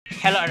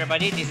Hello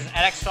everybody, this is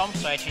Alex from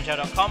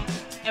soychinchao.com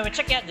and we're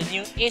checking out the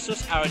new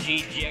ASUS ROG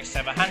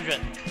GX700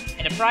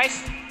 and the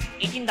price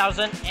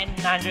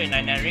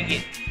 18,999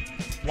 ringgit.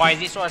 Why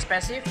is it so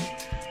expensive?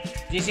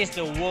 This is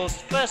the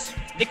world's first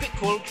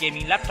liquid-cooled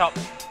gaming laptop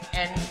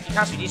and it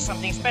comes with this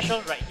something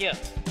special right here.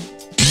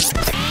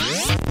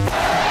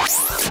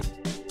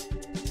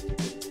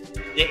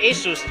 The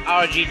ASUS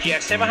ROG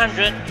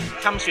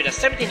GX700 comes with a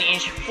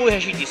 17-inch Full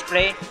HD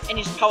display and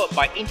is powered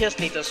by Intel's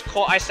latest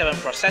Core i7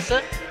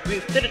 processor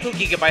with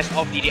 32GB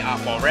of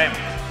DDR4 RAM.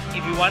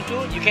 If you want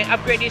to, you can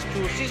upgrade this to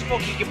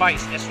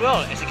 64GB as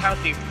well, as it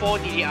comes with 4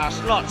 DDR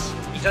slots.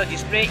 Inside the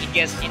display, it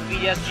gets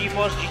Nvidia's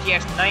GeForce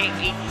GTX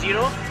 980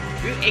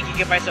 with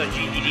 8GB of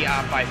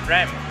GDDR5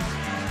 RAM.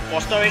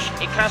 For storage,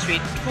 it comes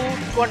with two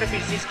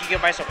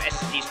 256GB of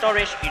SSD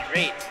storage with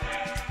RAID.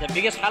 The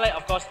biggest highlight,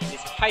 of course, is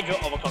its Hydro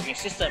Overclocking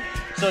System.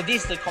 So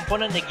this is the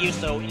component that gives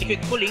the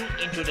liquid cooling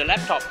into the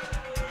laptop.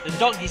 The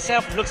dock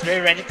itself looks very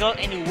radical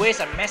and it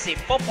weighs a massive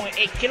 4.8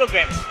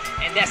 kilograms,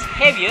 and that's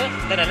heavier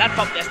than a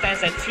laptop that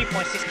stands at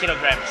 3.6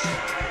 kilograms.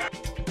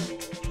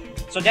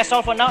 So that's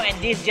all for now, and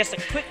this is just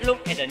a quick look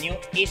at the new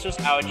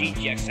ASUS ROG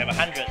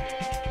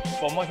GX700.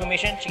 For more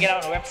information, check it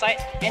out on the website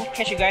and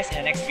catch you guys in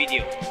the next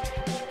video.